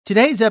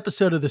Today's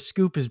episode of The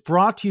Scoop is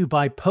brought to you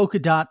by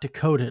Polkadot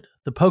Decoded,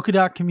 the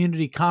Polkadot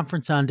Community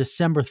Conference on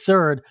December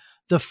 3rd,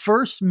 the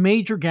first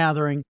major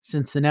gathering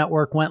since the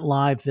network went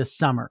live this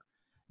summer.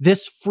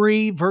 This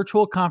free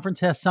virtual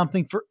conference has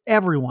something for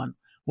everyone,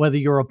 whether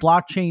you're a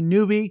blockchain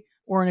newbie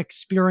or an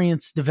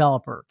experienced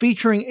developer.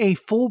 Featuring a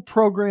full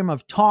program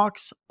of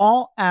talks,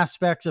 all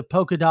aspects of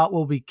Polkadot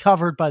will be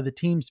covered by the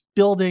teams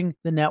building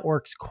the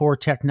network's core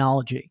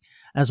technology,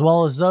 as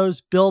well as those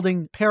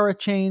building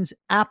parachains,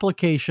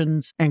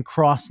 applications, and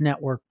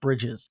cross-network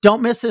bridges.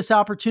 Don't miss this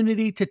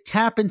opportunity to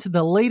tap into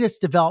the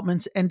latest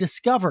developments and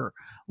discover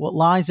what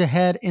lies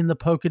ahead in the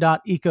Polkadot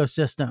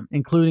ecosystem,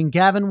 including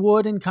Gavin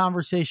Wood in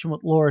conversation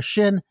with Laura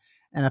Shin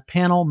and a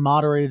panel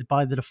moderated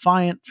by the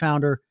Defiant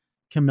founder,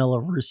 Camilla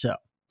Russo.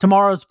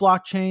 Tomorrow's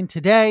blockchain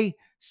today.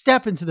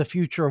 Step into the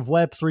future of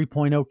Web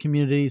 3.0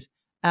 communities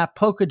at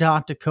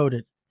Polkadot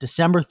Decoded,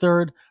 December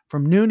 3rd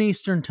from noon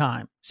Eastern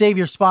Time. Save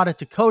your spot at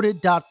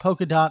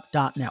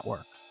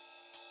decoded.polkadot.network.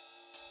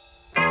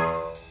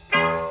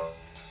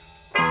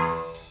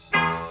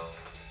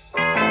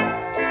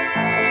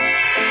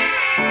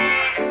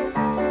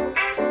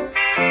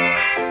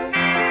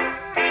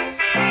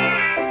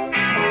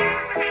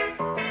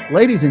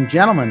 Ladies and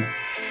gentlemen,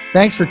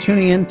 thanks for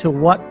tuning in to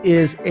what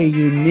is a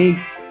unique,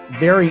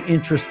 very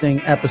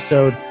interesting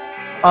episode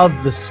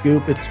of The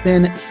Scoop. It's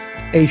been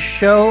a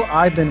show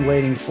I've been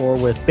waiting for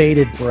with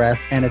bated breath,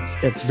 and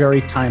it's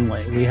very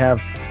timely. We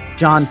have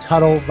John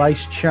Tuttle,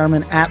 Vice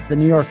Chairman at the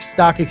New York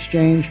Stock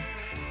Exchange,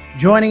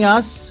 joining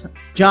us.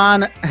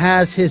 John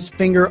has his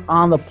finger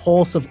on the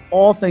pulse of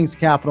all things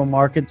capital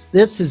markets.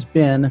 This has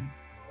been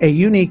a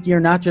unique year,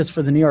 not just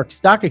for the New York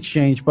Stock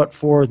Exchange, but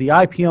for the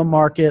IPO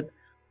market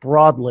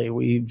broadly.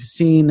 We've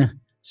seen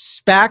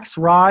SPACs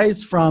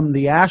rise from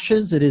the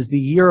ashes. It is the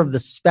year of the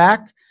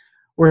SPAC.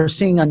 We're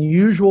seeing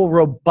unusual,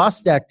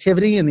 robust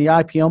activity in the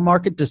IPO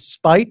market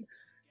despite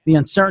the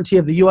uncertainty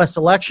of the U.S.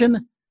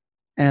 election.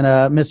 And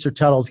Mr.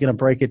 Tuttle is going to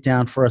break it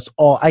down for us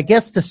all. I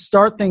guess to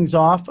start things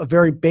off, a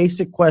very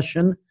basic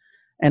question,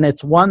 and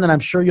it's one that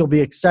I'm sure you'll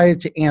be excited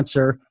to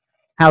answer.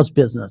 How's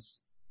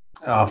business?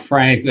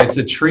 Frank, it's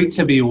a treat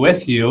to be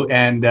with you.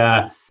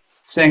 And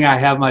saying I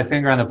have my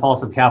finger on the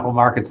pulse of capital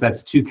markets,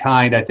 that's too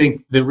kind. I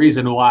think the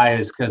reason why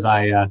is because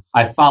I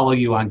follow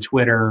you on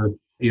Twitter.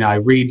 You know, I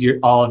read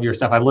all of your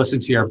stuff. I listen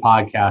to your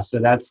podcast. So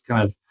that's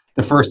kind of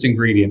the first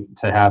ingredient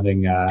to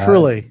having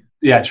truly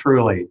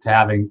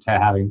to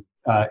having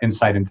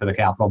insight into the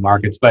capital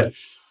markets. But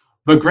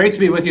great to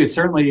be with you. It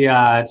certainly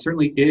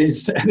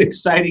is an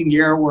exciting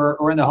year.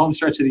 We're in the home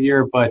stretch of the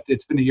year, but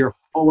it's been a year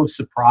full of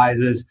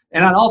surprises.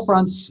 And on all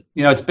fronts,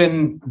 you know, it's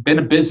been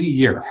a busy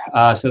year.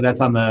 So that's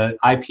on the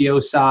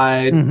IPO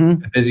side, a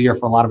busy year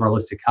for a lot of our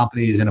listed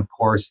companies, and of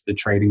course the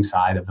trading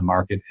side of the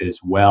market as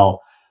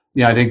well.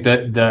 You know, I think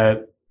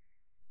that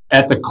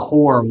at the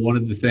core, one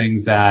of the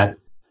things that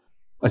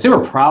I say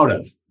we're proud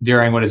of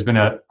during what has been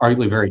a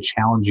arguably very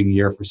challenging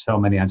year for so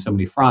many on so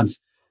many fronts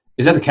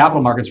is that the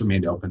capital markets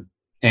remained open.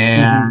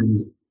 And,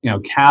 you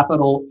know,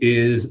 capital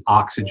is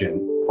oxygen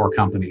for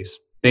companies.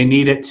 They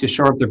need it to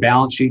shore up their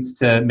balance sheets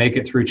to make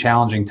it through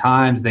challenging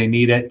times. They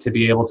need it to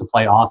be able to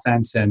play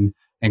offense and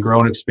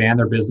grow and expand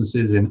their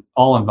businesses in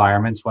all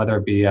environments, whether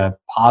it be a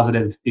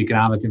positive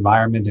economic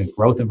environment and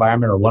growth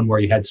environment or one where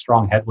you had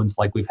strong headwinds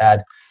like we've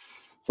had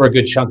for a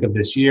good chunk of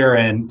this year.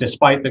 And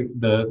despite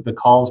the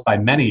calls by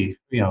many,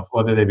 you know,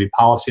 whether they be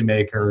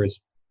policymakers,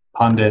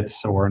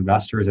 pundits, or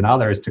investors and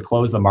others to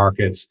close the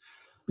markets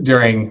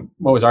during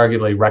what was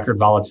arguably record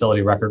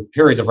volatility,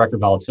 periods of record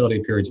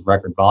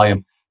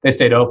volume, they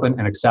stayed open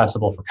and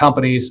accessible for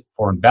companies,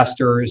 for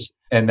investors,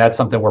 and that's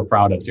something we're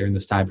proud of during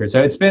this time period.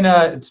 So it's been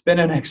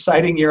an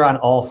exciting year on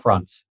all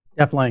fronts.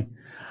 Definitely.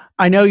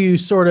 I know you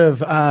sort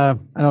of, I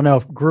don't know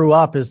if grew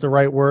up is the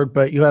right word,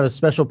 but you have a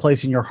special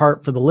place in your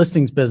heart for the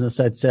listings business,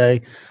 I'd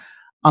say.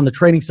 On the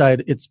trading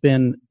side, it's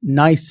been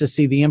nice to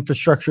see the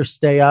infrastructure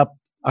stay up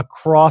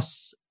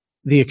across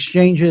the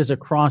exchanges,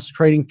 across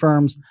trading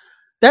firms.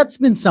 That's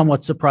been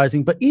somewhat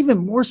surprising, but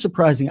even more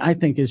surprising, I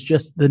think, is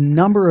just the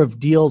number of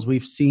deals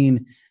we've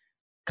seen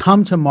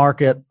come to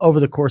market over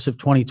the course of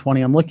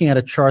 2020. I'm looking at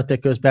a chart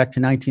that goes back to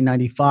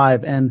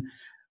 1995, and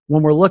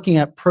when we're looking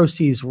at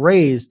proceeds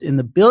raised in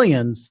the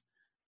billions,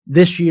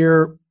 this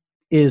year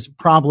is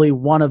probably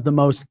one of the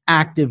most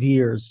active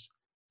years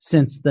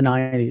since the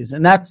 90s.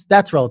 And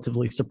that's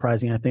relatively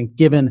surprising, I think,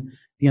 given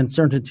the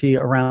uncertainty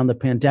around the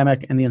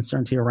pandemic and the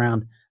uncertainty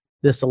around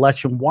this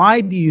election.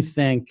 Why do you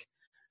think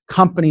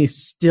companies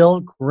still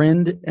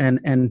grinned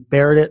and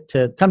bared it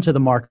to come to the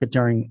market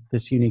during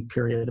this unique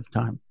period of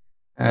time?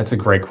 That's a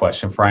great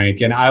question, Frank.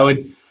 And I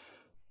would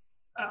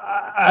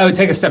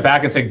take a step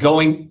back and say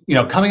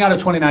coming out of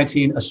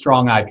 2019, a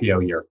strong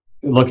IPO year.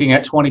 Looking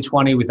at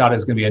 2020, we thought it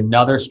was going to be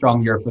another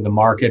strong year for the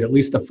market, at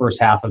least the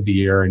first half of the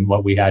year, and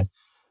what we had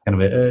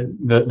kind of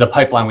the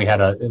pipeline we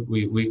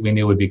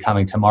knew would be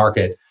coming to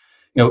market.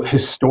 You know,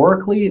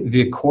 historically,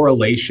 the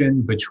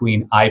correlation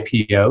between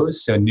IPOs,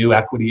 so new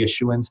equity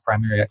issuance,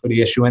 primary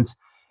equity issuance,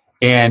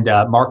 and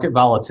market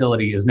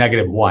volatility is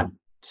 -1.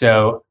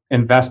 So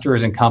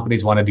investors and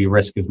companies want to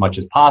de-risk as much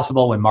as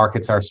possible when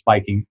markets are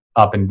spiking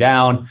up and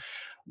down.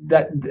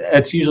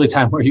 That's usually a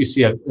time where you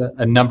see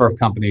a number of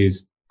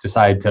companies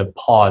decide to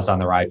pause on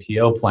their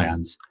IPO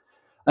plans.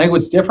 I think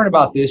what's different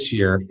about this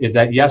year is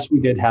that, yes,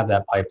 we did have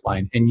that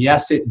pipeline. And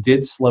yes, it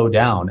did slow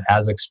down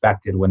as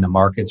expected when the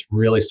markets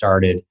really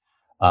started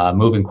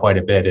moving quite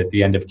a bit at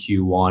the end of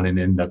Q1 and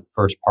in the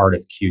first part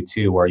of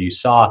Q2, where you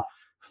saw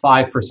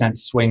 5%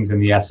 swings in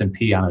the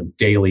S&P on a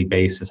daily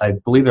basis. I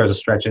believe there's a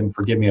stretch, and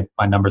forgive me if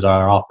my numbers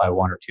are off by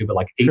 1 or 2, but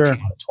like 18 Sure.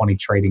 out of 20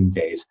 trading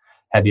days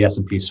had the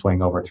S&P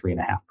swing over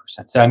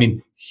 3.5%. So, I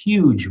mean,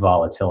 huge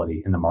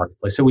volatility in the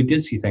marketplace. So we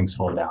did see things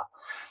slow down.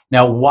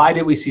 Now, why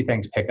did we see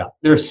things pick up?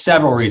 There are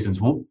several reasons.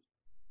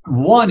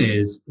 One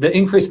is the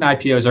increase in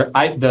IPOs,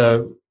 or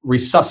the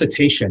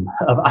resuscitation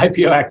of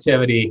IPO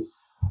activity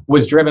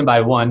was driven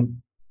by,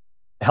 one,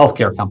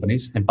 healthcare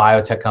companies and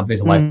biotech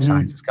companies and life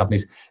sciences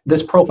companies.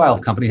 This profile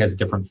of company has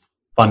different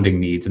funding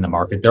needs in the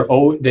market.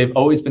 They've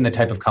always been the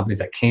type of companies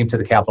that came to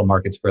the capital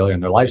markets earlier in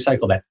their life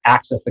cycle, that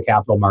access the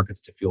capital markets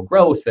to fuel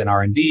growth and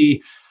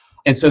R&D.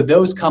 And so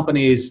those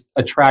companies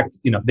attract,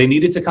 they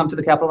needed to come to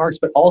the capital markets,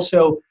 but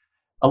also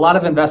a lot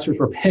of investors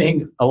were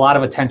paying a lot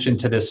of attention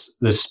to this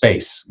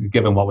space,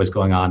 given what was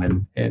going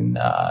on in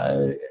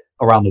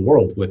around the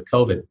world with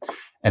COVID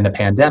and the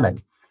pandemic.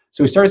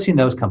 So we started seeing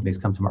those companies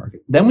come to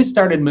market. Then we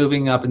started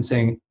moving up and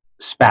seeing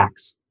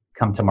SPACs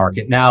come to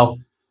market. Now,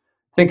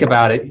 think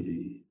about it.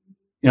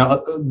 A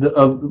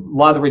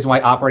lot of the reason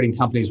why operating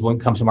companies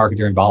wouldn't come to market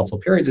during volatile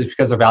periods is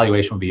because their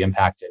valuation would be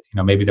impacted.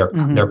 Maybe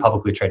their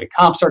publicly traded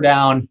comps are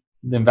down,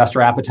 the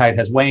investor appetite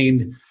has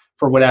waned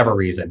for whatever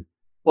reason.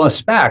 Well, a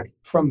SPAC,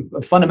 from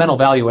a fundamental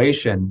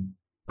valuation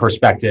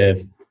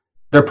perspective,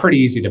 they're pretty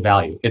easy to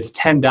value. It's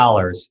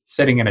 $10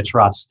 sitting in a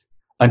trust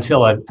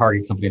until a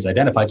target company is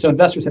identified. So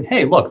investors said,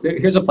 hey, look,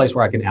 here's a place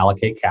where I can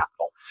allocate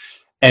capital.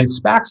 And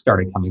SPACs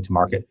started coming to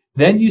market.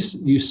 Then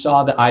you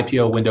saw the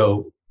IPO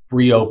window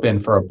reopen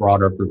for a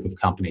broader group of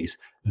companies,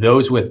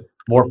 those with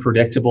more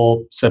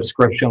predictable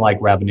subscription-like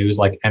revenues,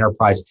 like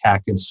enterprise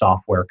tech and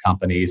software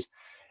companies.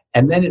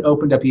 And then it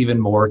opened up even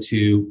more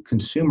to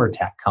consumer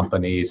tech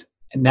companies.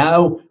 And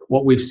now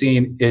what we've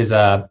seen is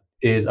a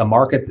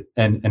market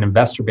and an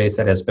investor base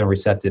that has been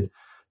receptive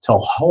to a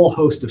whole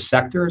host of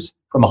sectors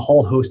from a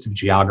whole host of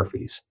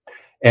geographies.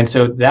 And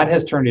so that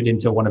has turned it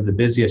into one of the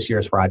busiest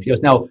years for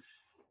IPOs. Now,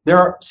 there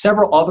are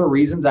several other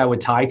reasons I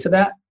would tie to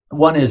that.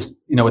 One is,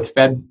 with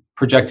Fed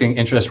projecting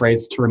interest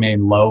rates to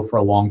remain low for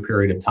a long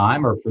period of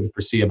time or for the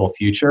foreseeable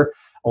future,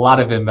 a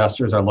lot of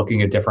investors are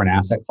looking at different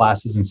asset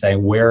classes and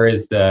saying, where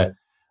is the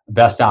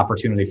best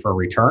opportunity for a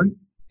return?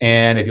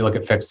 And if you look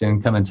at fixed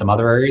income in some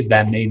other areas,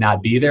 that may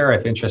not be there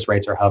if interest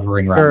rates are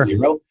hovering around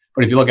zero.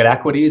 But if you look at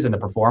equities and the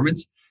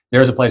performance,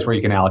 there's a place where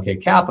you can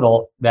allocate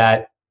capital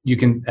that you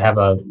can have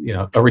a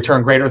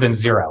return greater than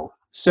zero.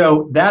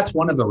 So that's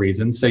one of the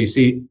reasons. So you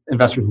see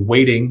investors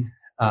weighting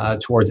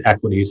towards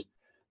equities.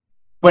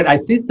 But I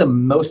think the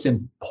most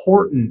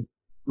important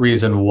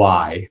reason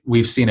why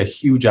we've seen a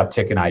huge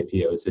uptick in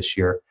IPOs this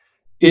year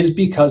is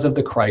because of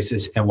the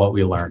crisis and what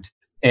we learned.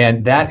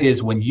 And that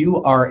is, when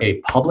you are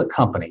a public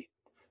company,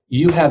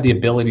 you have the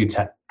ability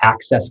to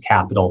access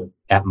capital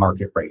at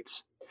market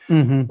rates.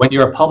 When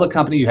you're a public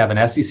company, you have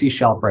an SEC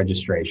shelf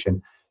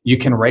registration. You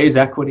can raise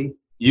equity.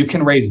 You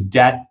can raise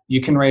debt.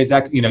 You can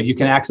you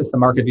can access the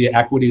market via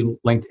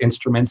equity-linked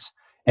instruments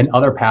and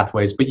other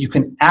pathways, but you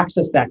can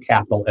access that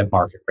capital at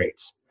market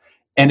rates.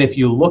 And if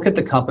you look at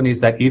the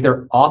companies that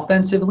either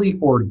offensively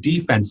or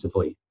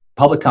defensively,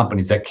 public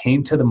companies that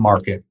came to the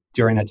market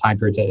during that time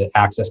period to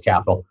access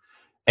capital,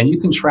 and you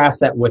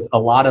contrast that with a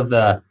lot of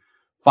the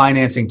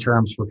financing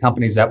terms for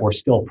companies that were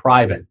still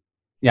private,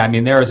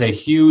 there is a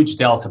huge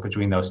delta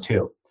between those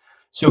two.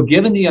 So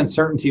given the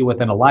uncertainty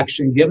with an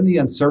election, given the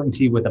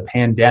uncertainty with a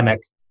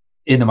pandemic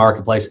in the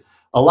marketplace,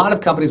 a lot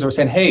of companies are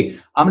saying, hey,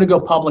 I'm going to go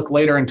public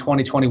later in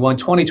 2021.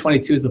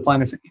 2022 is the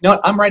plan. I say,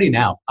 I'm ready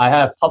now. I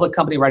have public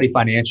company ready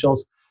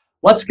financials.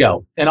 Let's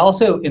go. And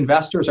also,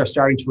 investors are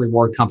starting to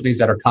reward companies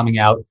that are coming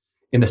out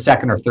in the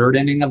second or third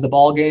inning of the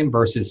ball game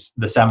versus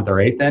the seventh or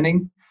eighth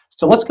inning.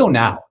 So let's go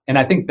now. And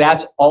I think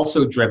that's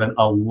also driven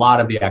a lot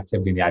of the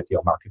activity in the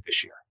IPO market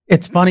this year.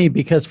 It's funny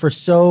because for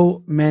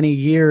so many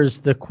years,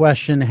 the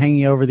question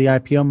hanging over the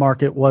IPO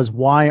market was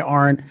why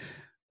are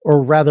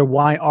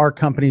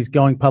companies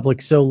going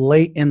public so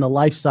late in the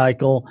life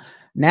cycle?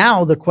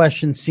 Now the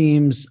question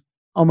seems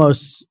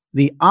almost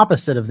the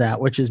opposite of that,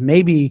 which is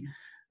maybe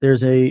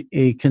there's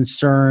a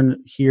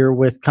concern here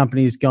with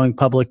companies going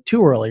public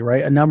too early,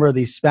 right? A number of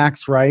these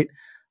SPACs, right,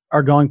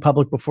 are going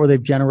public before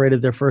they've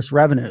generated their first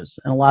revenues.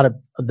 And a lot of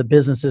the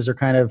businesses are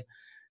kind of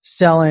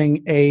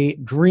selling a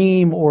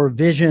dream or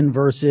vision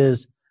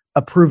versus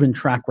a proven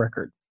track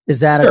record. Is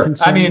that a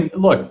concern?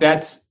 Look,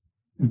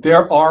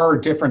 there are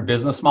different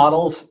business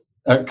models,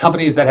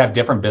 companies that have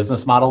different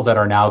business models that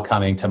are now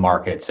coming to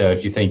market. So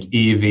if you think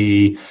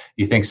EV,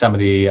 you think some of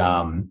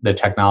the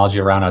technology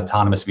around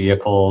autonomous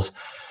vehicles,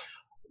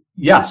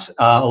 yes,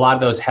 a lot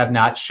of those have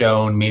not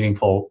shown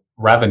meaningful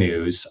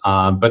revenues,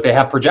 but they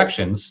have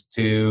projections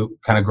to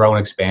kind of grow and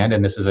expand.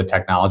 And this is a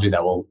technology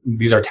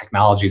these are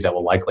technologies that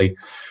will likely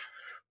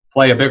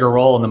play a bigger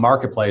role in the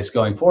marketplace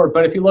going forward.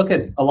 But if you look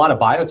at a lot of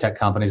biotech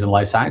companies and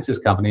life sciences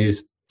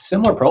companies,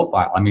 similar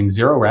profile. I mean,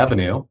 zero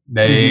revenue.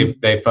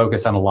 They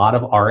focus on a lot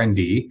of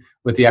R&D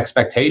with the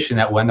expectation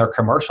that when they're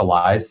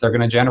commercialized, they're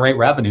going to generate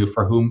revenue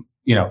for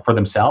for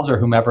themselves or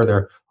whomever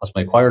they're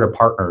ultimately acquired or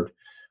partnered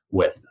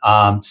with.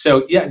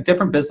 So yeah,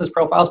 different business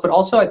profiles, but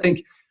also I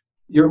think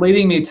you're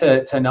leading me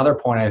to another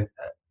point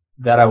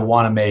that I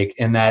want to make,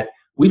 in that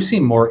we've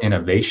seen more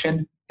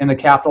innovation in the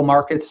capital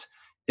markets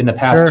in the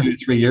past 2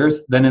 to 3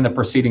 years than in the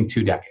preceding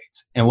 2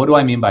 decades. And what do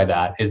I mean by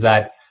that? Is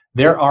that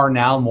there are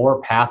now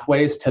more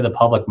pathways to the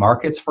public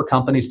markets for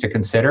companies to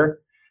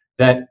consider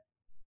that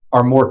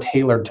are more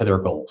tailored to their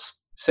goals.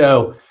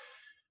 So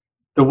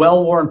the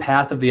well-worn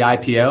path of the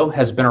IPO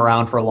has been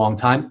around for a long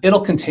time.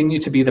 It'll continue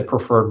to be the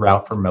preferred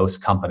route for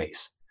most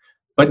companies.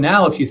 But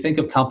now if you think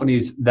of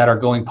companies that are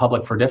going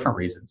public for different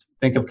reasons,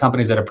 think of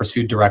companies that have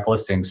pursued direct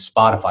listings,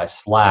 Spotify,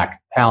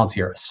 Slack,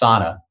 Palantir,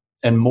 Asana,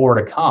 and more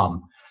to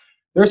come.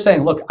 They're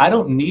saying, look, I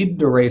don't need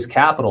to raise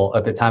capital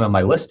at the time of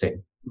my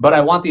listing, but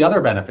I want the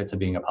other benefits of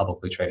being a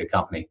publicly traded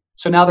company.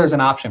 So now there's an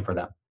option for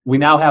them. We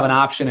now have an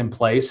option in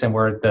place, and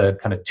we're at the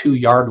kind of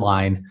 2-yard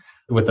line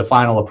with the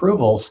final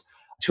approvals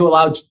to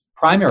allow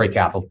primary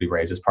capital to be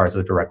raised as part of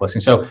the direct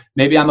listing. So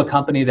maybe I'm a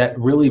company that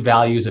really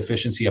values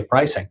efficiency of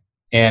pricing,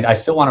 and I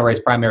still want to raise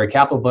primary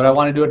capital, but I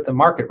want to do it at the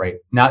market rate,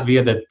 not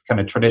via the kind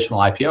of traditional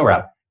IPO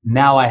route.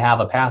 Now I have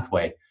a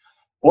pathway.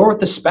 Or with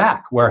the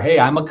SPAC, where, hey,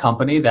 I'm a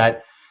company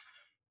that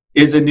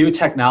is a new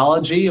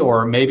technology,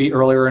 or maybe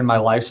earlier in my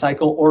life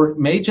cycle, or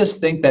may just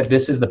think that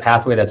this is the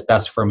pathway that's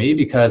best for me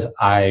because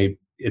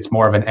it's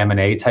more of an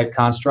M&A type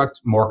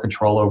construct, more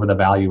control over the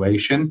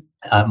valuation,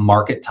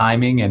 market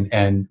timing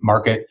and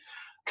market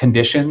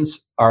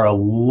conditions are a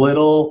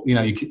little,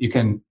 you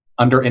can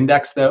under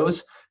index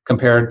those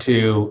compared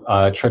to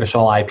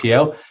traditional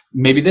IPO.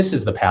 Maybe this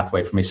is the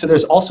pathway for me. So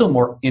there's also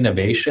more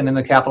innovation in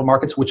the capital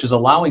markets, which is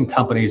allowing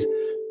companies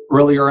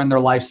earlier in their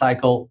life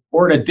cycle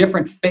or at a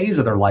different phase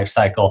of their life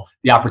cycle,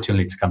 the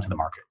opportunity to come to the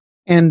market.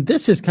 And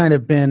this has kind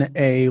of been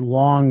a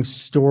long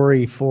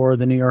story for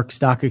the New York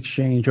Stock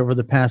Exchange over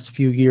the past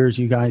few years.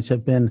 You guys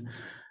have been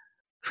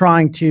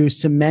trying to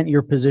cement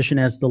your position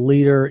as the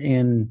leader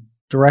in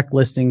direct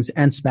listings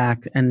and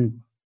SPAC.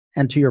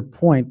 And to your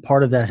point,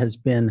 part of that has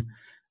been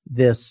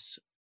this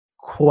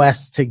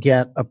quest to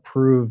get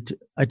approved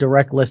a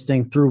direct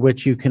listing through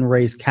which you can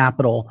raise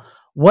capital.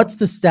 What's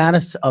the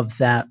status of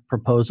that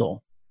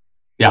proposal?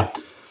 Yeah,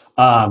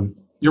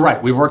 you're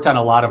right. We've worked on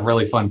a lot of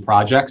really fun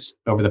projects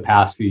over the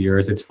past few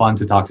years. It's fun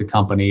to talk to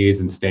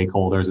companies and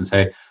stakeholders and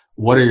say,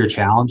 what are your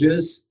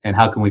challenges and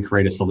how can we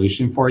create a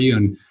solution for you?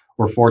 And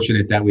we're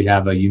fortunate that we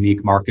have a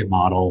unique market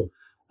model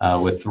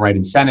with the right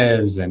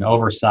incentives and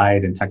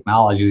oversight and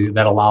technology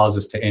that allows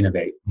us to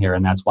innovate here.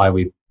 And that's why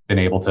we've been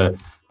able to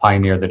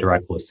pioneer the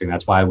direct listing.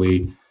 That's why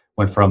we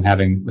went from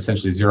having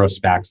essentially 0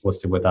 SPACs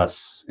listed with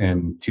us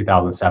in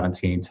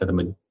 2017 to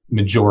the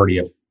majority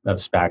of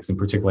SPACs, and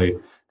particularly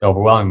the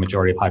overwhelming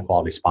majority of high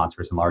quality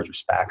sponsors and larger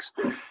SPACs.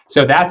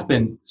 So that's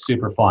been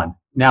super fun.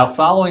 Now,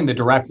 following the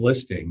direct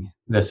listing,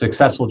 the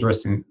successful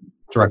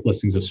direct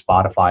listings of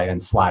Spotify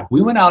and Slack,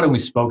 we went out and we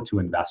spoke to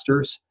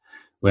investors.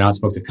 We went out and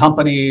spoke to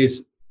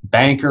companies,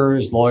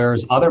 bankers,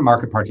 lawyers, other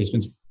market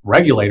participants,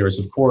 regulators,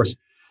 of course.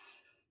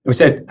 We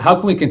said, how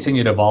can we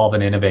continue to evolve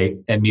and innovate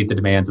and meet the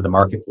demands of the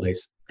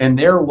marketplace? And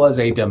there was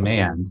a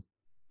demand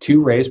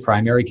to raise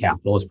primary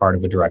capital as part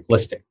of a direct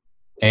listing.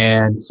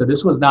 And so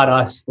this was not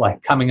us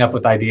like coming up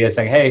with ideas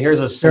saying, hey, here's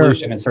a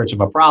solution in search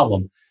of a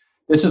problem.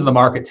 This is the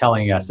market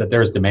telling us that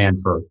there's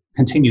demand for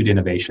continued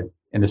innovation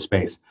in the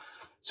space.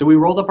 So we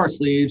rolled up our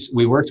sleeves.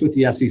 We worked with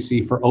the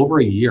SEC for over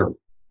a year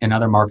and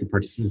other market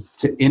participants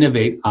to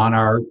innovate on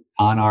our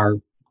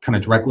kind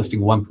of direct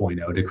listing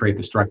 1.0 to create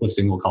this direct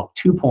listing we'll call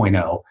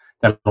 2.0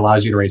 that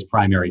allows you to raise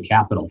primary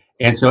capital.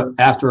 And so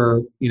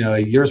after a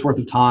year's worth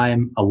of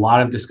time, a lot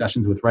of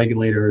discussions with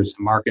regulators,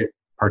 market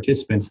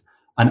participants,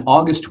 on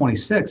August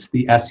 26th,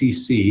 the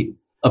SEC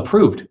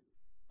approved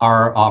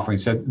our offering.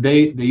 So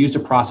they used a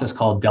process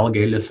called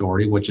delegated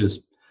authority, which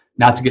is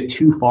not to get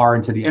too far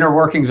into the inner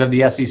workings of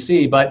the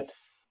SEC, but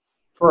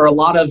for a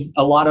lot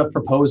of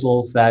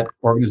proposals that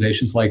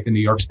organizations like the New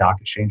York Stock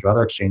Exchange or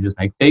other exchanges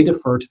make, they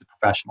defer to the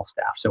professional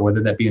staff. So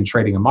whether that be in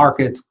trading and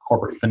markets,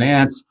 corporate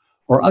finance,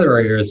 or other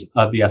areas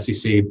of the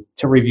SEC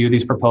to review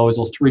these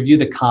proposals, to review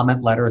the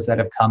comment letters that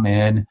have come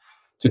in,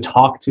 to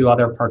talk to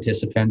other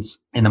participants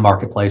in the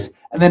marketplace,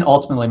 and then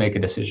ultimately make a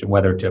decision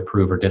whether to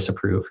approve or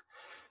disapprove.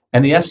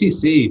 And the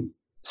SEC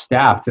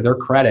staff, to their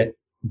credit,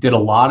 did a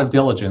lot of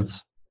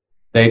diligence.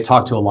 They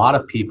talked to a lot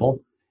of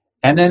people.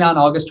 And then on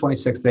August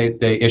 26th,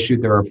 they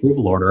issued their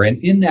approval order. And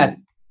in that,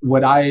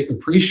 what I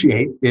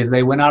appreciate is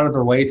they went out of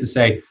their way to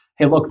say,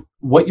 hey, look,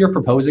 what you're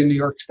proposing, New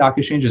York Stock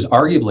Exchange, is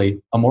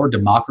arguably a more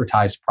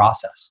democratized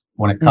process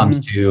when it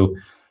comes to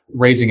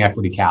raising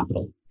equity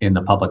capital in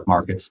the public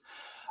markets.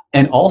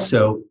 And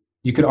also,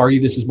 you could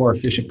argue this is more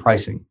efficient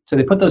pricing. So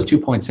they put those 2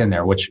 points in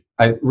there, which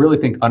I really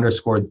think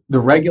underscored the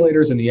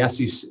regulators and the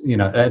SEC,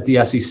 at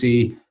the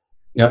SEC,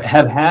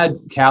 have had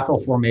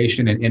capital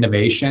formation and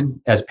innovation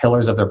as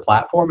pillars of their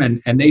platform,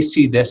 and they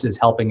see this as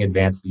helping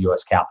advance the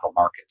U.S. capital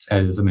markets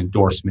as an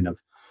endorsement of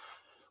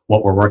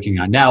what we're working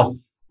on. Now,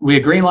 we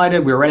had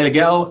green-lighted, we were ready to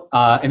go.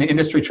 An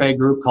industry trade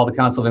group called the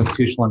Council of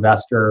Institutional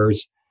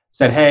Investors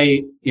said,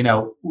 hey,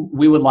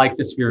 we would like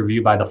this to be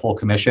reviewed by the full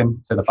commission,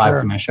 so the five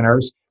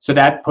commissioners. So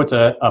that puts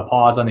a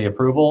pause on the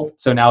approval.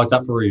 So now it's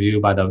up for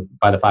review by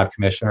the five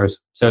commissioners.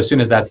 So as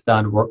soon as that's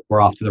done,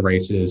 we're off to the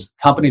races.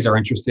 Companies are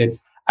interested.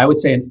 I would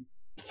say in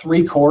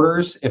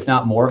 3/4, if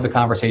not more, of the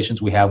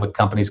conversations we have with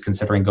companies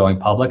considering going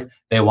public,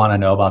 they want to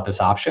know about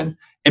this option.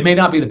 It may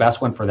not be the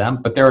best one for them,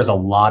 but there is a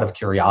lot of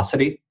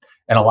curiosity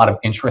and a lot of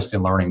interest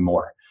in learning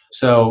more.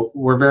 So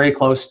we're very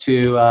close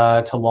to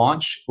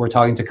launch. We're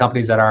talking to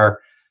companies that are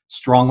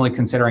strongly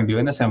considering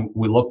doing this, and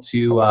we look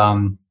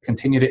to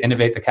continue to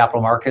innovate the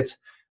capital markets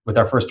with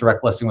our first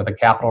direct listing with a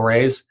capital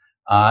raise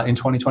in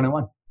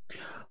 2021.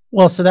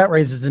 Well, so that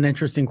raises an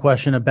interesting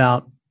question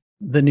about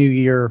the new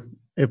year.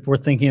 If we're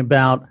thinking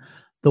about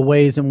the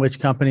ways in which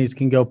companies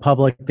can go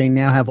public, they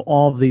now have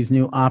all of these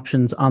new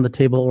options on the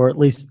table, or at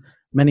least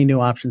many new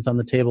options on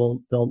the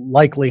table. They'll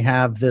likely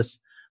have this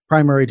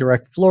primary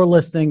direct floor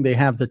listing. They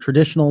have the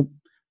traditional,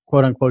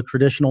 quote unquote,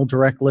 traditional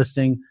direct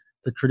listing,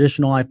 the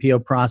traditional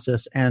IPO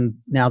process, and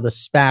now the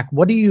SPAC.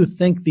 What do you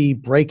think the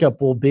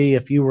breakup will be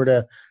if you were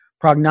to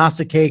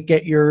prognosticate,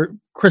 get your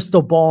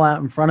crystal ball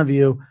out in front of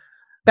you,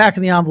 back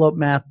in the envelope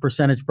math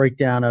percentage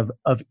breakdown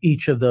of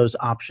each of those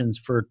options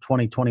for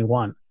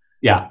 2021?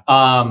 Yeah.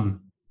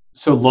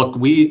 So look,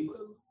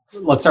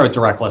 let's start with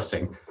direct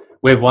listing.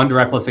 We had one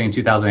direct listing in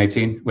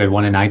 2018. We had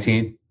one in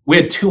 19. We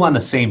had two on the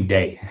same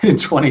day in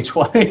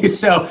 2020.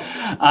 So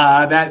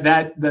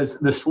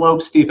the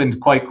slope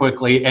steepened quite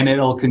quickly, and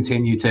we'll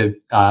continue to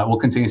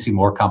see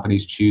more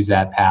companies choose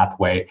that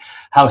pathway.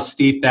 How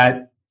steep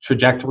that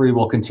trajectory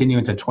will continue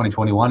into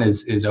 2021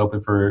 is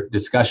open for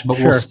discussion, but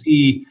We'll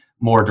see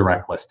more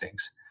direct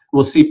listings.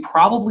 We'll see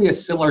probably a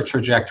similar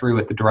trajectory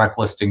with the direct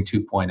listing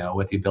 2.0,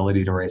 with the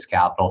ability to raise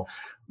capital.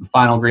 The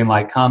final green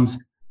light comes,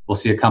 we'll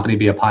see a company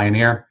be a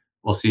pioneer.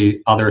 We'll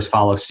see others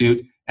follow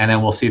suit, and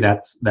then we'll see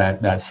that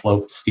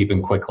slope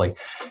steepen quickly.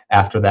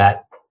 After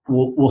that,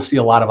 we'll see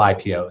a lot of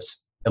IPOs,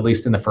 at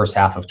least in the first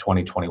half of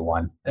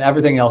 2021.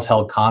 Everything else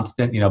held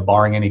constant,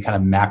 barring any kind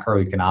of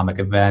macroeconomic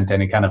event,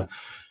 any kind of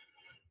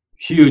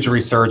huge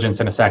resurgence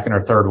in a second or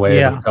third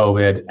wave of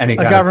COVID. A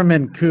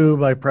government coup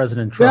by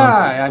President Trump.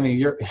 Yeah, I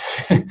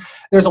mean,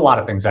 there's a lot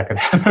of things that could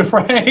happen,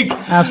 Frank.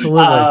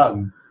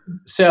 Absolutely.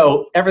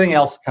 So everything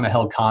else kind of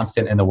held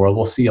constant in the world.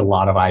 We'll see a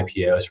lot of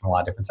IPOs from a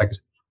lot of different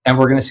sectors. And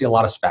we're going to see a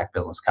lot of SPAC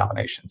business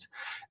combinations.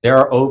 There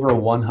are over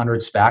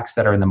 100 SPACs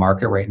that are in the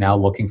market right now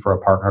looking for a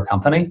partner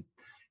company.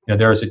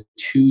 There's a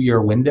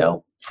 2-year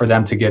window for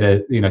them to get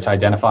to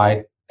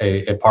identify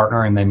a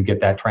partner and then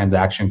get that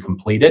transaction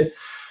completed.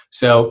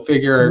 So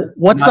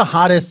what's the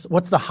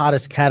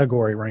hottest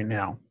category right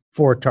now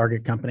for a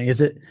target company? Is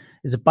it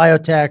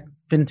biotech,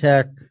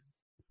 fintech?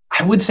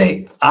 I would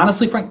say,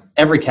 honestly, Frank,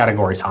 every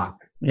category is hot.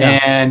 Yeah.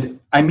 And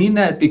I mean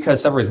that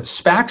because several reasons.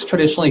 SPACs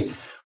traditionally,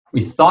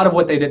 we thought of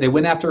what they did. They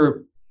went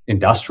after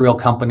industrial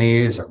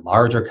companies or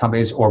larger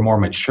companies or more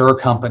mature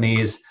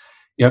companies.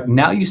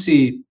 Now you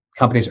see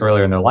companies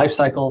earlier in their life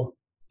cycle,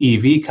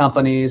 EV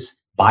companies,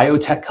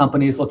 biotech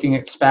companies looking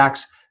at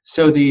SPACs.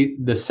 So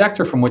the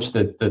sector from which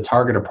the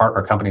target or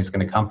partner company is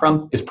going to come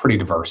from is pretty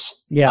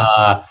diverse.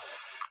 Yeah.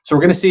 So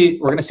we're going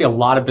to see a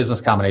lot of business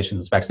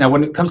combinations and SPACs. Now,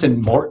 when it comes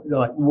in more,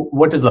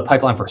 what does the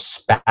pipeline for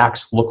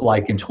SPACs look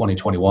like in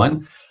 2021?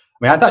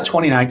 I mean, I thought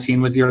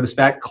 2019 was the year of the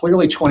SPAC.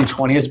 Clearly,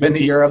 2020 has been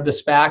the year of the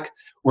SPAC,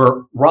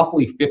 where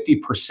roughly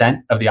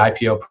 50% of the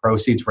IPO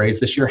proceeds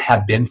raised this year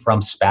have been from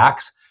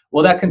SPACs.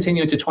 Will that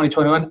continue into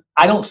 2021?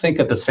 I don't think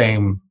at the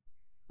same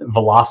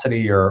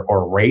velocity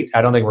or rate.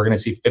 I don't think we're going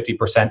to see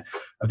 50%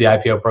 of the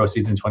IPO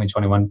proceeds in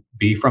 2021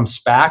 be from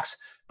SPACs.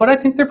 But I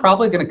think they're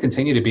probably going to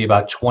continue to be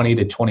about 20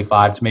 to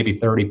 25 to maybe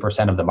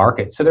 30% of the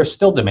market. So there's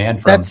still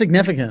demand for that's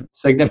significant.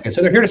 So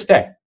they're here to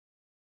stay.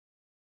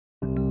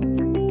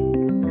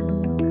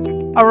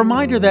 A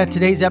reminder that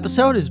today's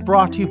episode is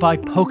brought to you by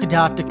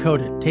Polkadot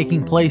Decoded,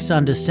 taking place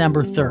on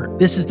December 3rd.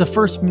 This is the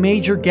first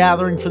major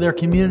gathering for their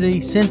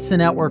community since the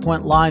network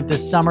went live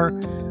this summer.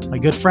 My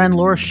good friend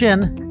Laura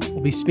Shin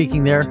will be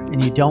speaking there,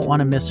 and you don't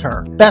want to miss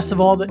her. Best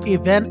of all, the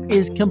event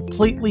is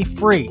completely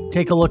free.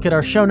 Take a look at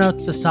our show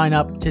notes to sign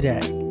up today.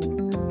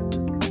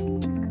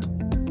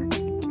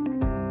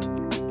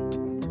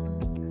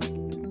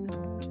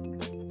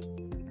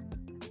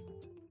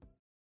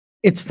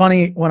 It's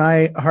funny, when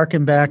I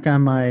harken back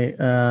on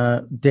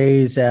my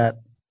days at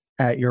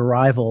your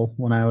rival,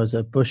 when I was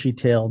a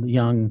bushy-tailed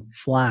young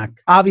flack,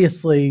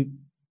 obviously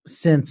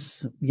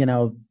since,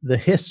 the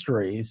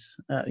histories,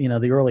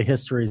 the early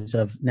histories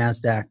of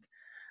NASDAQ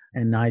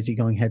and NYSE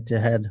going head to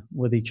head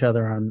with each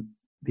other on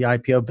the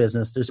IPO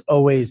business, there's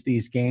always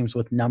these games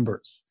with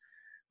numbers,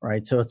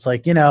 right? So it's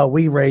like,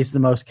 we raised the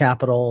most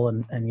capital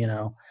and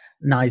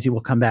NYSE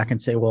will come back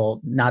and say,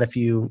 well, not if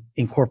you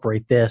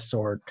incorporate this,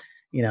 or,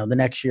 the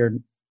next year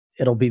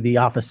it'll be the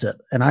opposite.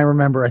 And I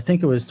remember, I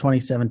think it was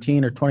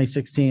 2017 or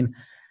 2016,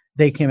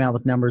 they came out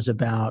with numbers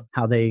about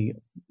how they,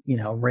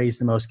 raised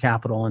the most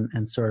capital,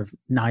 and sort of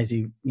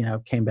NYSE,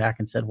 came back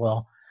and said,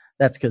 well,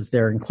 that's because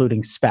they're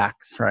including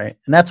SPACs, right?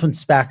 And that's when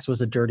SPACs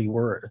was a dirty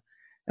word.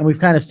 And we've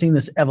kind of seen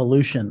this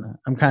evolution.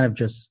 I'm kind of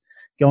just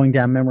going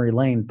down memory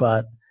lane,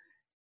 but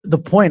the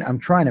point I'm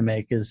trying to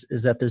make is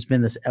that there's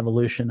been this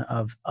evolution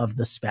of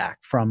the SPAC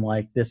from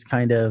like this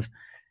kind of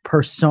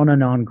persona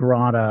non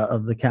grata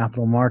of the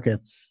capital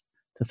markets,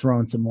 to throw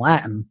in some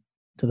Latin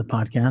to the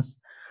podcast,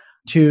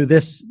 to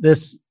this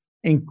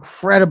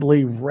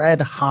incredibly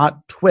red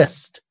hot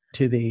twist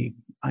to the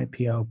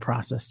IPO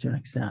process to an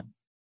extent.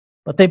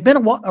 But they've been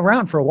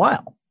around for a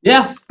while.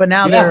 Yeah. But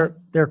now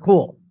they're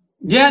cool.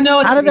 Yeah,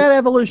 no. How did that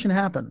evolution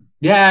happen?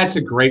 Yeah, it's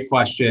a great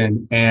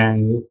question.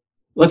 And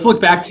let's look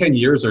back 10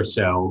 years or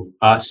so.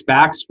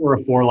 SPACs were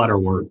a 4-letter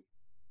word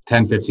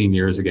 10, 15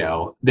 years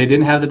ago. They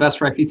didn't have the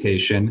best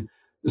reputation.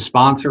 The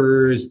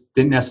sponsors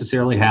didn't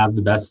necessarily have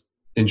the best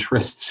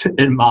interests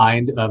in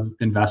mind of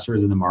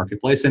investors in the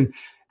marketplace. And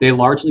they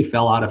largely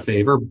fell out of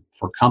favor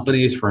for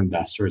companies, for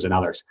investors, and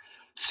others.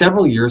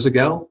 Several years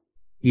ago,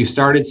 you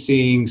started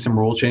seeing some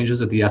rule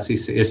changes at the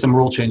SEC, some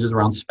rule changes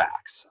around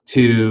SPACs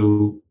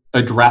to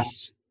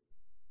address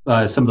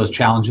some of those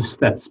challenges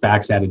that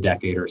SPACs had a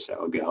decade or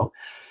so ago.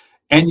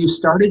 And you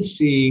started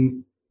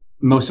seeing,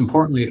 most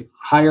importantly,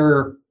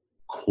 higher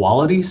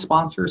quality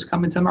sponsors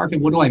come into the market.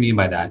 What do I mean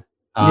by that?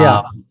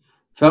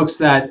 Folks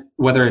that,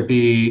 whether it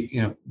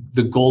be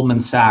the Goldman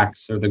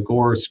Sachs or the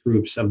Gorse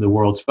groups of the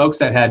world, folks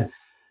that had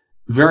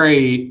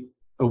very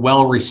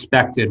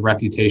well-respected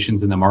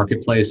reputations in the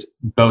marketplace,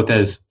 both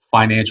as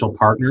financial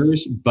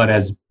partners, but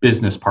as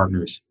business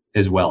partners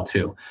as well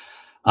too,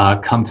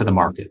 come to the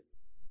market.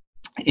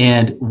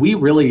 And we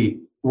really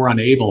were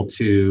unable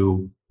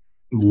to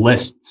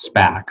list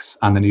SPACs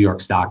on the New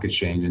York Stock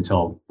Exchange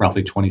until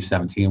roughly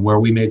 2017, where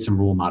we made some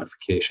rule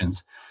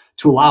modifications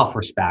to allow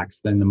for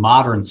SPACs, then the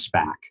modern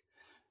SPAC,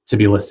 to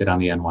be listed on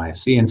the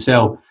NYSE. And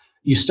so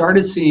you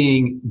started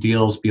seeing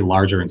deals be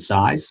larger in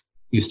size.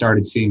 You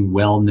started seeing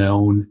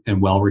well-known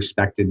and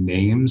well-respected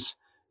names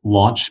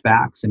launch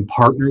SPACs and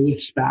partner with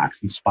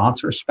SPACs and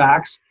sponsor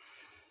SPACs.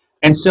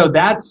 And so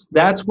that's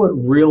what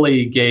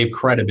really gave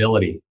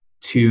credibility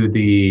to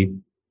the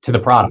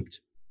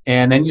product.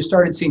 And then you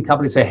started seeing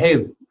companies say,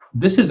 hey,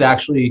 this is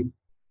actually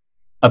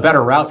a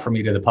better route for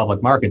me to the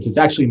public markets. It's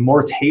actually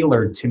more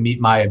tailored to meet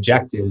my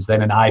objectives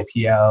than an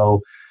IPO,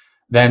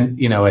 than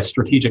a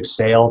strategic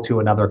sale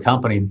to another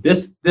company.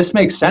 This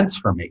makes sense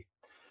for me.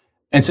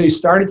 And so you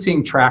started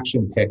seeing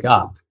traction pick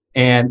up.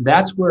 And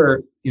that's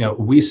where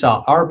we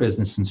saw our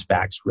business in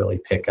SPACs really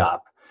pick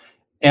up.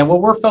 And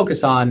what we're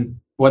focused on,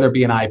 whether it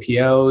be in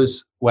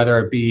IPOs, whether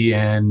it be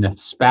in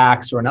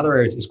SPACs or in other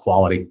areas, is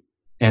quality.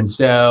 And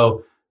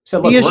so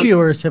look, the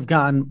issuers have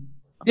gotten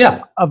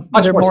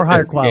much more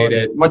higher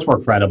quality, much more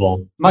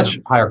credible, much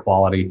higher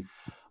quality.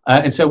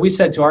 And so we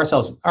said to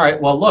ourselves, all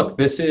right, well, look,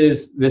 this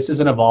is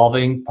an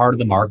evolving part of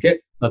the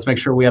market. Let's make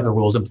sure we have the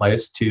rules in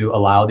place to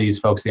allow these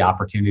folks the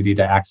opportunity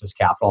to access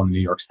capital in the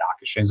New York Stock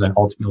Exchange and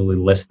ultimately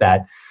list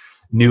that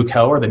new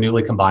co or the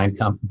newly combined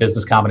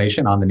business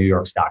combination on the New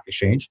York Stock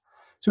Exchange.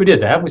 So we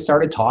did that. We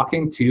started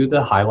talking to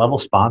the high-level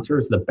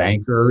sponsors, the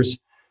bankers,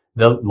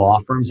 the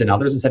law firms, and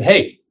others, and said,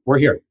 hey, we're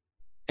here.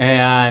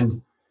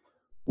 And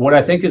what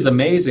I think is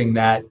amazing,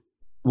 that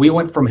we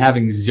went from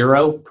having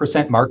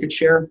 0% market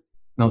share in,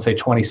 let's say,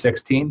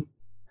 2016,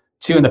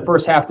 to, in the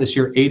first half of this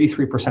year,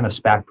 83% of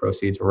SPAC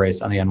proceeds were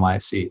raised on the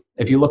NYSE.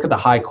 If you look at the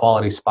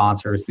high-quality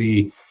sponsors,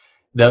 the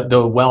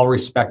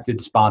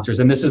well-respected sponsors,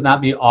 and this is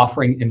not me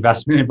offering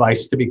investment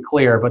advice, to be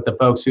clear, but the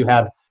folks who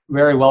have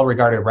very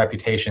well-regarded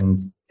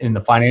reputations in the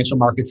financial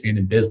markets and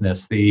in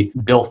business, the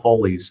Bill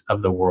Foleys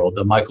of the world,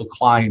 the Michael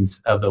Kleins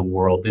of the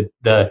world,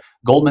 the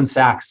Goldman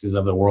Sachses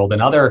of the world,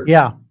 and other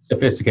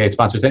sophisticated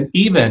sponsors, and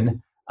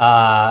even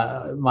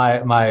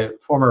my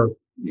former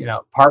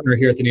partner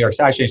here at the New York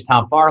Stock Exchange,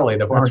 Tom Farley,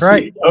 the former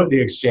CEO of the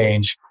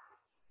exchange.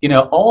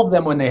 All of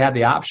them, when they had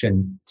the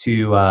option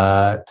to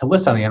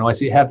list on the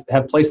NYSE,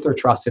 have placed their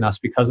trust in us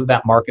because of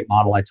that market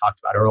model I talked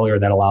about earlier,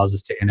 that allows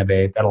us to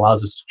innovate, that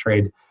allows us to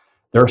trade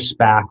their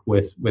SPAC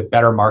with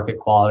better market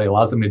quality,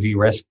 allows them to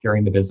de-risk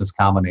during the business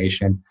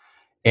combination.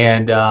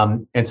 And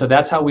so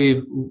that's how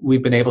we've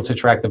been able to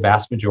track the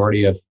vast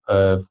majority of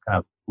kind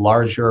of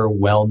larger,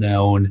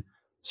 well-known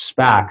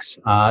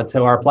SPACs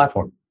to our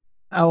platform.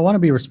 I want to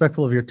be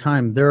respectful of your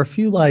time. There are a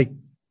few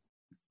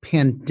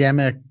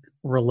pandemic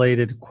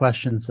related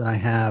questions that I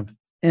have,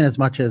 in as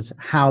much as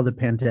how the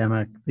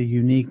pandemic, the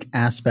unique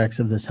aspects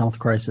of this health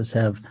crisis,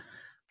 have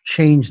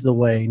changed the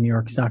way New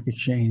York Stock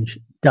Exchange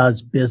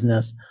does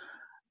business.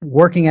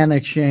 Working at an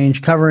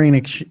exchange, covering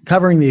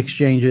the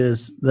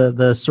exchanges,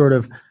 the sort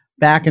of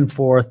back and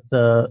forth,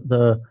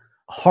 the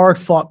hard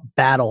fought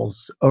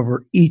battles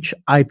over each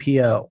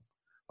IPO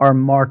are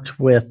marked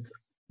with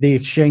the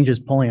exchanges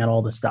pulling out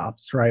all the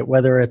stops, right?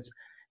 Whether it's,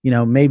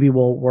 maybe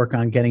we'll work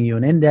on getting you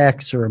an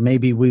index, or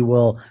maybe we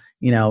will,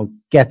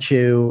 get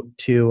you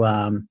to,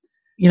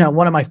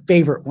 one of my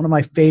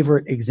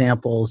favorite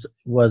examples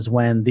was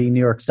when the New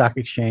York Stock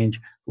Exchange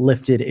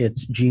lifted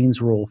its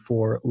jeans rule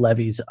for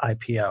Levy's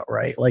IPO,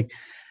 right? Like,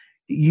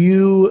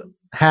 you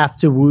have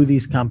to woo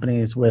these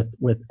companies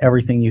with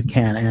everything you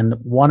can. And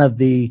one of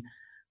the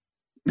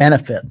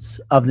benefits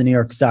of the New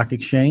York Stock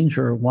Exchange,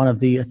 or one of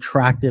the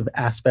attractive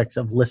aspects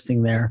of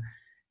listing there,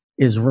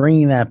 is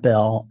ringing that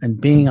bell and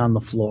being on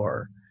the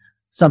floor,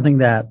 something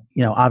that,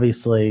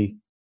 obviously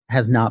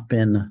has not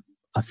been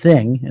a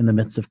thing in the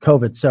midst of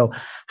COVID. So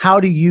how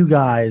do you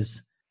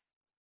guys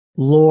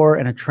lure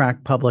and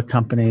attract public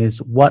companies?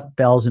 What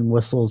bells and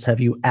whistles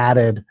have you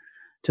added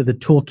to the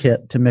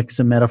toolkit, to mix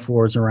some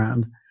metaphors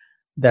around,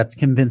 that's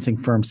convincing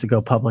firms to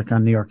go public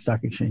on New York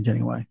Stock Exchange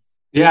anyway?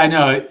 Yeah, I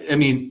know. I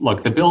mean,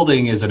 look, the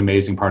building is an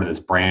amazing part of this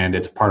brand.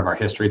 It's a part of our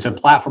history. It's a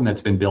platform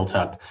that's been built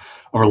up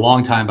over a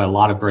long time by a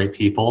lot of great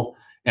people.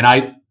 And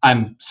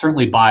I'm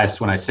certainly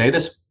biased when I say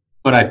this,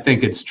 but I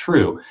think it's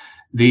true.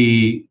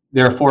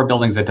 There are 4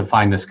 buildings that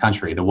define this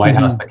country: the White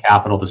House, the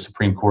Capitol, the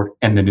Supreme Court,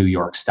 and the New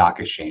York Stock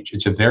Exchange.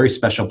 It's a very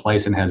special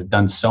place and has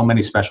done so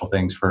many special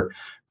things for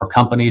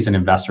companies and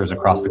investors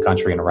across the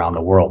country and around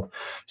the world.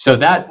 So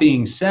that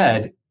being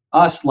said,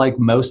 us, like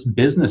most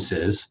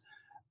businesses,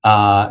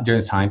 during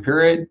this time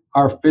period,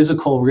 our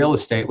physical real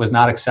estate was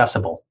not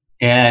accessible.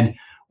 And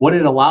what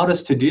it allowed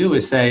us to do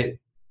is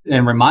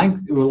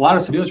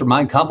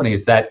remind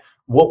companies that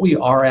what we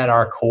are at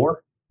our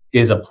core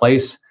is a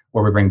place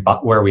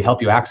where we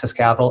help you access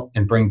capital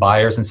and bring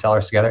buyers and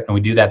sellers together. And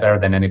we do that better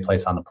than any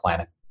place on the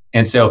planet.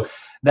 And so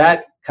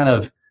that kind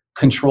of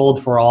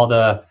controlled for all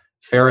the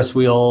Ferris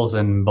wheels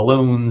and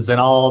balloons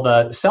and all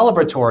the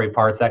celebratory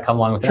parts that come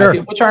along with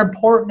that, which are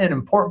an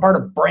important part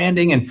of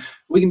branding. And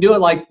we can do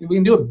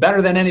it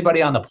better than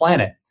anybody on the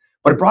planet.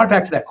 But it brought it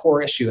back to that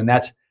core issue, and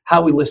that's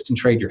how we list and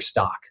trade your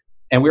stock.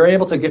 And we were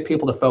able to get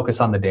people to focus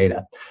on the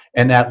data,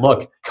 and that,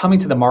 look, coming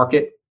to the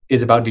market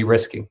is about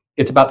de-risking.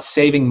 It's about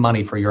saving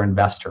money for your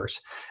investors,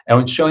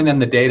 and showing them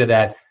the data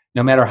that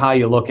no matter how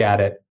you look at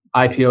it,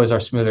 IPOs are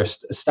smoother,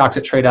 stocks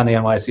that trade on the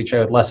NYSE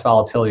trade with less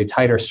volatility,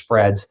 tighter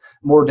spreads,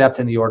 more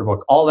depth in the order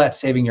book, all that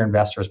saving your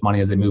investors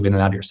money as they move in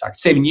and out of your stock,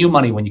 saving you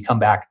money when you come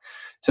back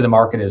to the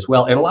market as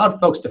well. It allowed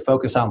folks to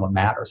focus on what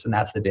matters, and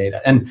that's the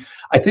data. And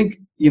I think,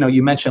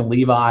 you mentioned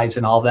Levi's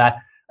and all that.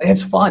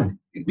 It's fun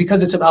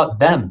because it's about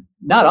them,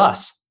 not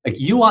us. Like,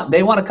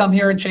 they want to come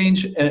here and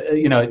change,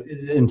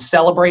 and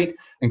celebrate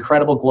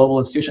incredible global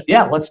institution.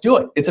 Yeah, let's do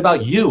it. It's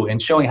about you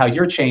and showing how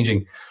you're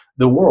changing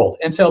the world.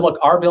 And so, look,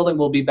 our building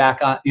will be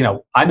back on.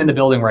 I'm in the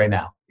building right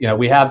now.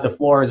 We have the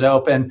floors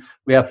open.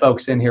 We have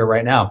folks in here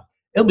right now.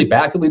 It'll be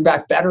back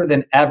better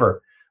than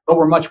ever. But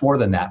we're much more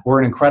than that. We're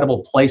an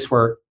incredible place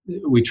where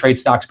we trade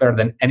stocks better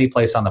than any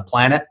place on the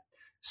planet,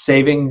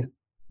 saving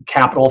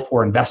capital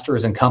for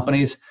investors and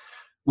companies.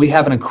 We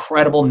have an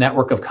incredible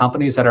network of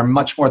companies that are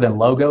much more than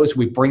logos.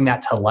 We bring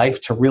that to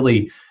life to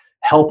really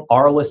help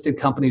our listed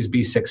companies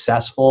be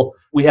successful.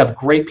 We have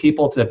great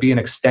people to be an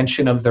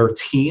extension of their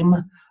team.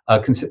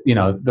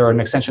 They're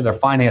an extension of their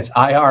finance,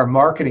 IR,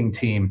 marketing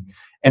team.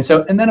 And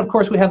then, of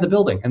course, we have the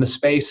building and the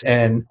space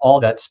and all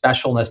that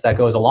specialness that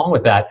goes along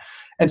with that.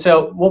 And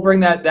so we'll bring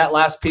that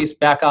last piece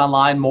back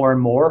online more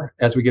and more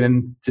as we get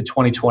into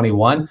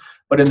 2021.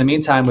 But in the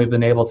meantime, we've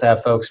been able to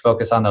have folks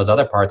focus on those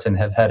other parts and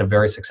have had a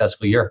very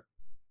successful year.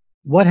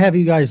 What have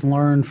you guys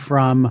learned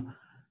from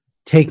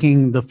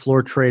taking the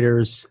floor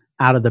traders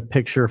out of the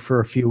picture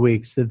for a few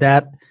weeks? Did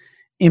that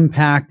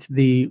impact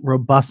the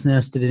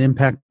robustness? Did it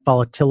impact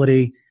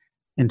volatility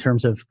in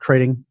terms of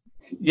trading?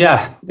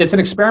 Yeah, it's an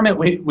experiment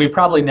we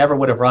probably never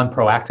would have run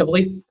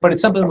proactively, but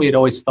it's something we had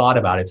always thought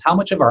about. It's how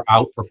much of our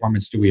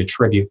outperformance do we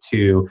attribute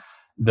to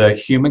the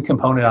human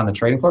component on the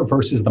trading floor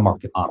versus the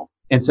market model?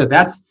 And so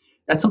that's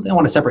something I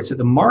want to separate. So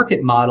the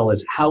market model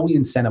is how we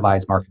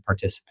incentivize market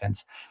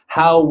participants,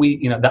 how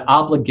we, the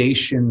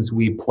obligations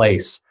we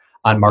place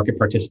on market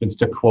participants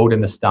to quote in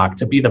the stock,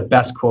 to be the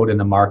best quote in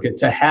the market,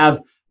 to have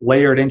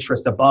layered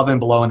interest above and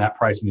below in that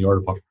price in the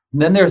order book.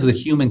 And then there's the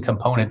human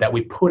component that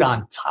we put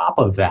on top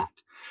of that,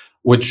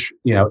 which,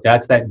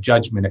 that's that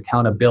judgment,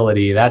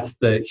 accountability. That's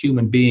the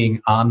human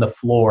being on the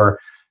floor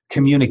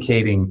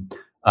communicating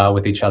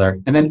with each other.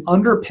 And then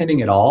underpinning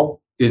it all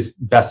is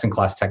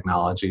best-in-class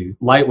technology,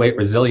 lightweight,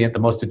 resilient, the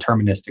most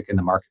deterministic in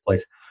the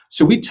marketplace.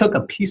 So we took a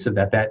piece of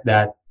that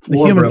the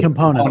human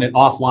component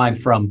offline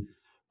from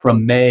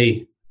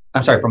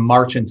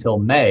March until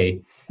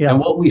May. Yeah. And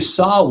what we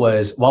saw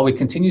was, while we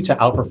continued to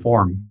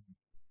outperform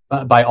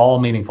by all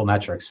meaningful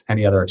metrics,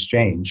 any other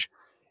exchange,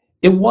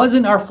 it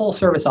wasn't our full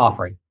service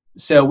offering.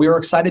 So we were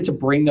excited to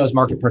bring those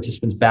market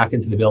participants back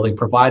into the building,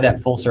 provide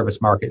that full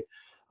service market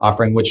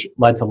offering, which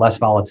led to less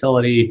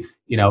volatility,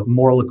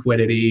 more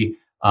liquidity.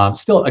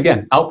 Still,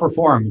 again,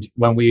 outperformed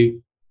when we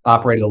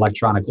operated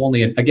electronic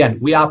only. And again,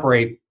 we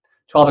operate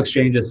 12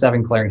 exchanges,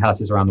 7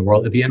 clearinghouses around the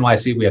world. At the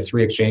NYSE, we have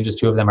 3 exchanges.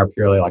 2 of them are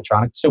purely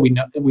electronic. So we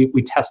know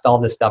we test all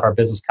this stuff, our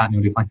business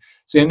continuity plan.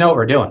 So you know what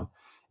we're doing.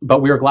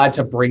 But we were glad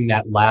to bring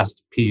that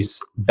last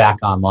piece back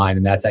online,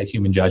 and that's that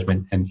human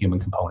judgment and human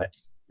component.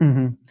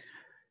 Mm-hmm.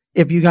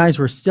 If you guys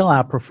were still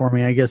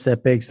outperforming, I guess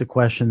that begs the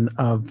question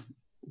of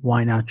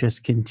why not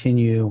just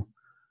continue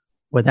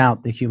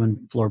without the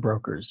human floor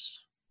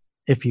brokers,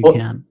 if you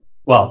can.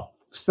 Well,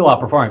 still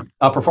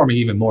outperforming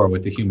even more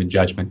with the human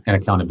judgment and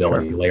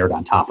accountability layered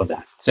on top of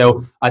that.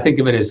 So I think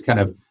of it as kind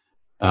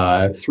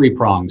of 3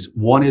 prongs.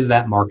 1 is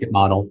that market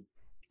model.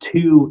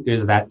 2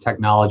 is that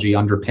technology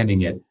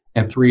underpinning it.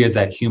 And 3 is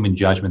that human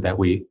judgment that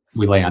we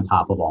lay on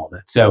top of all of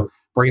it. So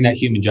bringing that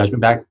human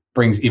judgment back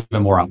brings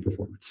even more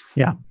outperformance.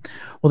 Yeah.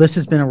 Well, this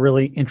has been a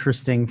really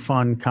interesting,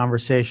 fun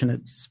conversation.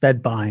 It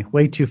sped by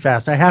way too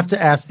fast. I have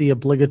to ask the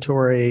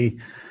obligatory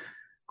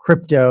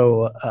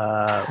crypto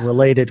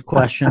related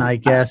question, I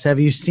guess. Have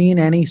you seen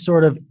any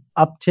sort of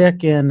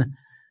uptick in,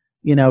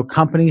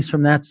 companies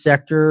from that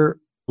sector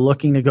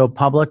looking to go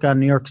public on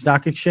New York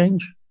Stock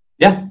Exchange?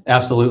 Yeah,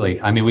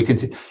 absolutely. I mean,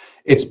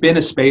 it's been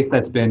a space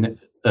that's been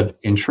of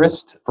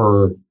interest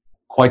for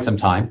quite some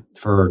time,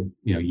 for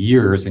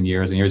years and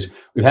years and years.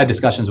 We've had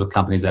discussions with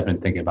companies that have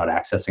been thinking about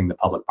accessing the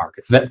public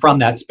markets. That from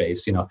that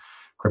space,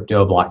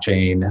 crypto,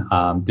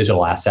 blockchain,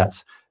 digital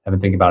assets, have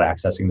been thinking about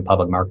accessing the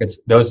public markets.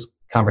 Those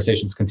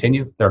conversations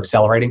continue; they're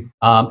accelerating.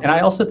 And I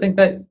also think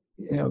that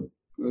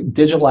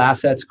digital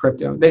assets,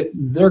 crypto,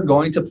 they're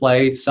going to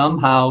play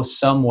somehow,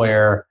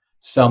 somewhere,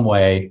 some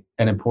way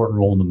an important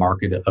role in the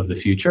market of the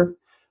future.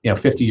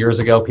 50 years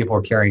ago, people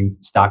were carrying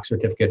stock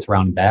certificates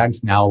around in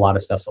bags. Now a lot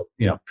of stuff's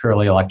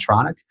purely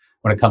electronic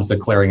when it comes to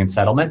clearing and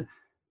settlement.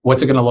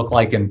 What's it going to look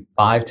like in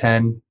 5,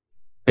 10,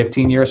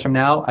 15 years from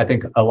now? I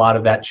think a lot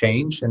of that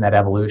change and that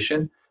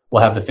evolution will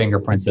have the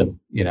fingerprints of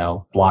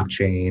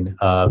blockchain,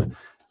 of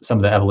some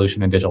of the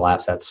evolution in digital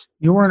assets.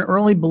 You were an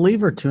early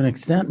believer to an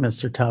extent,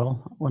 Mr.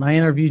 Tuttle. When I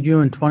interviewed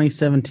you in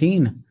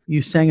 2017,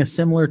 you sang a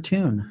similar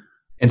tune.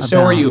 And so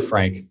are you,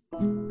 Frank.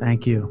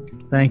 Thank you.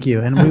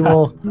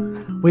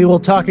 And we will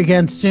talk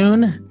again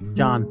soon.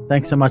 John,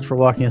 thanks so much for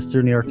walking us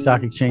through New York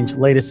Stock Exchange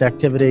latest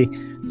activity,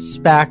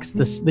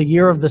 SPACs, the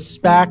year of the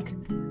SPAC,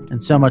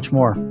 and so much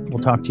more.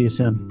 We'll talk to you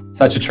soon.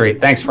 Such a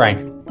treat. Thanks,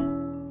 Frank.